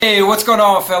Hey, what's going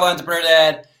on, fellow entrepreneur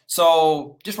dad?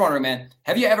 So, just wondering, man,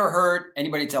 have you ever heard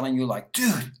anybody telling you, like,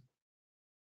 dude,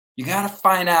 you got to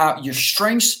find out your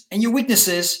strengths and your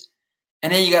weaknesses,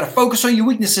 and then you got to focus on your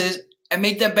weaknesses and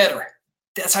make them better.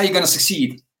 That's how you're going to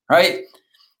succeed, right?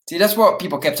 See, that's what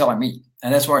people kept telling me,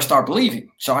 and that's where I started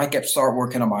believing. So I kept start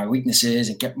working on my weaknesses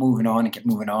and kept moving on and kept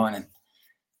moving on and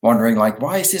wondering, like,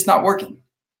 why is this not working?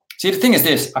 See, the thing is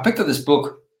this: I picked up this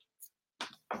book,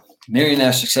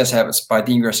 Millionaire Success Habits by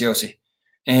Dean Graziosi.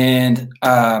 And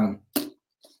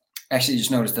actually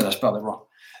just noticed that I spelled it wrong.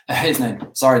 His name.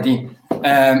 Sorry, Dean.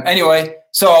 Anyway,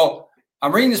 so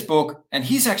I'm reading this book and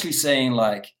he's actually saying,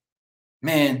 like,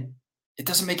 man, it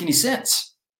doesn't make any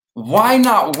sense. Why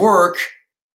not work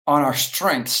on our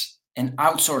strengths and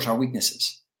outsource our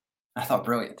weaknesses? I thought,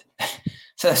 brilliant.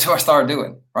 So that's what I started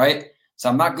doing, right? So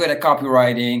I'm not good at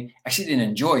copywriting. Actually didn't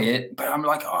enjoy it, but I'm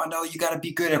like, oh no, you got to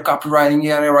be good at copywriting. You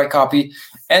got to write copy.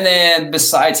 And then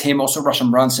besides him, also Russell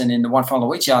Brunson in the One Funnel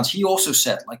Away Challenge, he also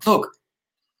said, like, look,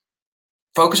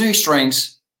 focus on your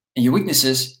strengths and your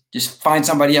weaknesses. Just find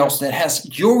somebody else that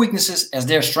has your weaknesses as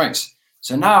their strengths.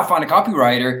 So now I find a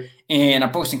copywriter and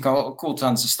I'm posting cool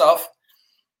tons of stuff.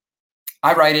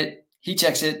 I write it. He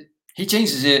checks it. He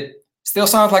changes it. Still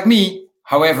sounds like me.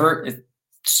 However,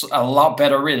 it's a lot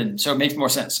better written, so it makes more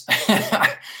sense.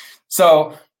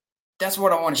 So that's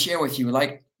what I want to share with you.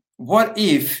 Like, what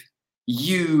if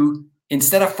you,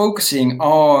 instead of focusing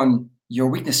on your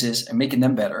weaknesses and making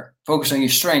them better, focus on your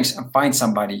strengths and find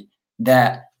somebody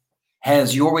that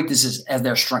has your weaknesses as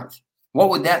their strength?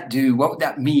 What would that do? What would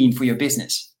that mean for your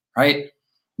business, right?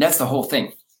 That's the whole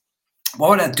thing. What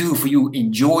would that do for you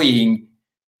enjoying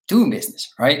doing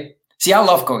business, right? See, I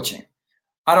love coaching.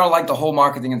 I don't like the whole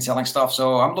marketing and selling stuff,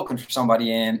 so I'm looking for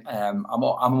somebody, and I'm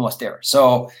almost there.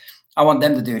 So I want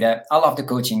them to do that. I love the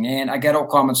coaching, and I get all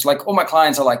comments like, all my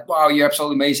clients are like, wow, you're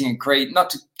absolutely amazing and great. Not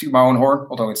to toot my own horn,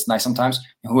 although it's nice sometimes.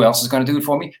 Who else is going to do it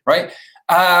for me, right?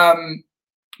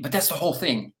 But that's the whole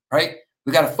thing, right?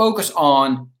 We got to focus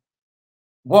on,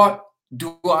 what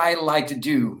do I like to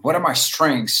do? What are my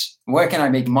strengths? Where can I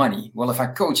make money? Well, if I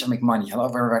coach, I make money.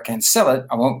 However, if I can sell it,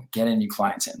 I won't get any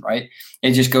clients in, right?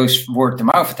 It just goes word to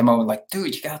mouth at the moment. Like,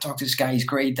 dude, you got to talk to this guy. He's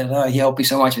great. He helped me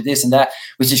so much with this and that,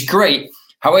 which is great.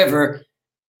 However,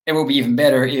 it will be even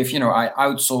better if, I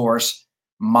outsource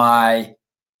my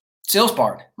sales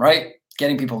part, right?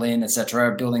 Getting people in,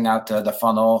 etc., building out the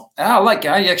funnel. And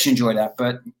I actually enjoy that,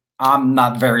 but I'm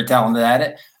not very talented at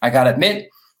it. I got to admit,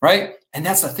 right? And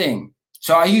that's the thing.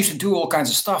 So I used to do all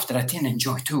kinds of stuff that I didn't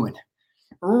enjoy doing.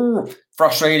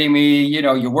 Frustrating me.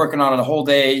 You're working on it the whole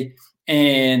day.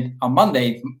 And on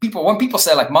Monday, when people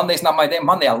say, like, Monday's not my day,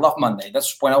 Monday, I love Monday.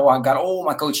 That's when I got all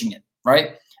my coaching in, right?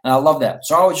 And I love that.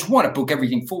 So I just want to book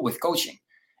everything full with coaching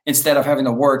instead of having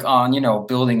to work on,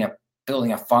 building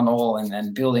a funnel and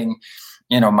then building,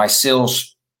 my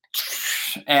sales,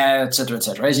 et cetera, et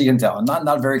cetera. As you can tell, I'm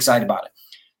not very excited about it.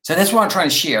 So that's what I'm trying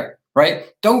to share. Right?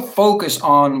 Don't focus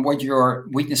on what your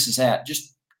weakness is at.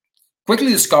 Just quickly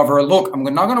discover, look, I'm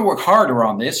not going to work harder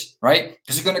on this, right?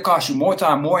 Because it's going to cost you more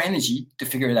time, more energy to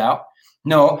figure it out.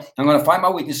 No, I'm going to find my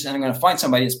weaknesses and I'm going to find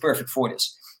somebody that's perfect for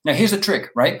this. Now, here's the trick,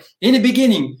 right? In the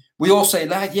beginning, we all say,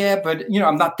 like, yeah, but,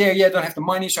 I'm not there yet. I don't have the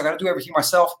money, so I got to do everything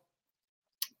myself.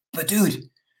 But, dude,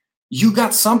 you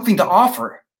got something to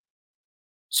offer.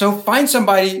 So find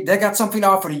somebody that got something to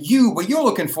offer to you, what you're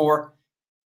looking for.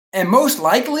 And most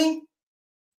likely,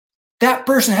 that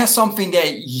person has something that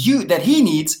he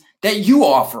needs that you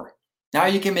offer. Now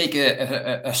you can make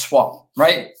a swap,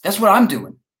 right? That's what I'm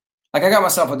doing. Like, I got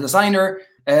myself a designer,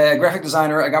 a graphic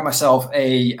designer. I got myself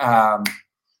a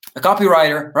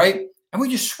copywriter, right? And we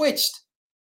just switched.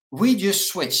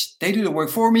 They do the work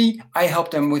for me. I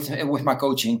help them with my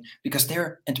coaching because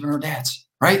they're entrepreneur dads,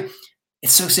 right?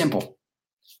 It's so simple.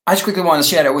 I just quickly want to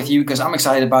share that with you because I'm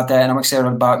excited about that, and I'm excited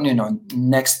about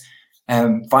next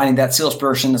finding that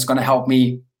salesperson that's going to help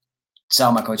me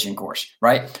sell my coaching course.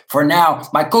 Right? For now,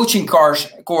 my coaching course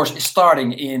is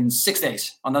starting in 6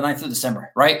 days on the 9th of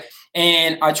December. Right?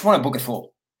 And I just want to book it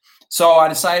full. So I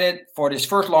decided for this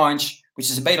first launch,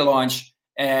 which is a beta launch,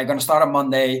 going to start on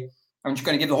Monday. I'm just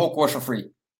going to give the whole course for free.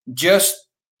 Just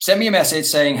send me a message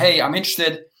saying, "Hey, I'm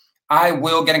interested. I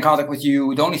will get in contact with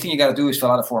you. The only thing you got to do is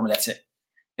fill out a form, and that's it.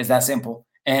 It's that simple.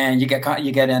 And you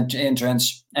get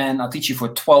entrance, and I'll teach you for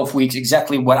 12 weeks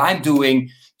exactly what I'm doing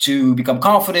to become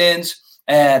confident,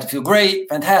 to feel great,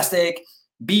 fantastic,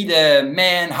 be the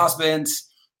man, husband,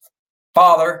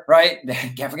 father, right?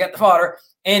 Can't forget the father,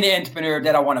 and the entrepreneur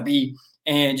that I want to be,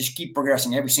 and just keep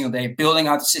progressing every single day, building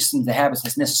out the systems, the habits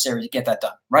that's necessary to get that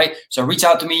done, right? So reach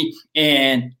out to me,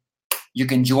 and you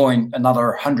can join another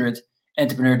 100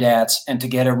 entrepreneur dads, and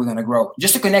together we're going to grow.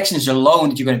 Just the connections alone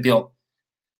that you're going to build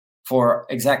for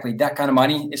exactly that kind of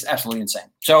money is absolutely insane.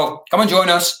 So come and join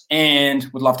us, and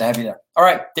we'd love to have you there. All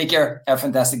right, take care. Have a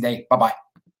fantastic day. Bye-bye.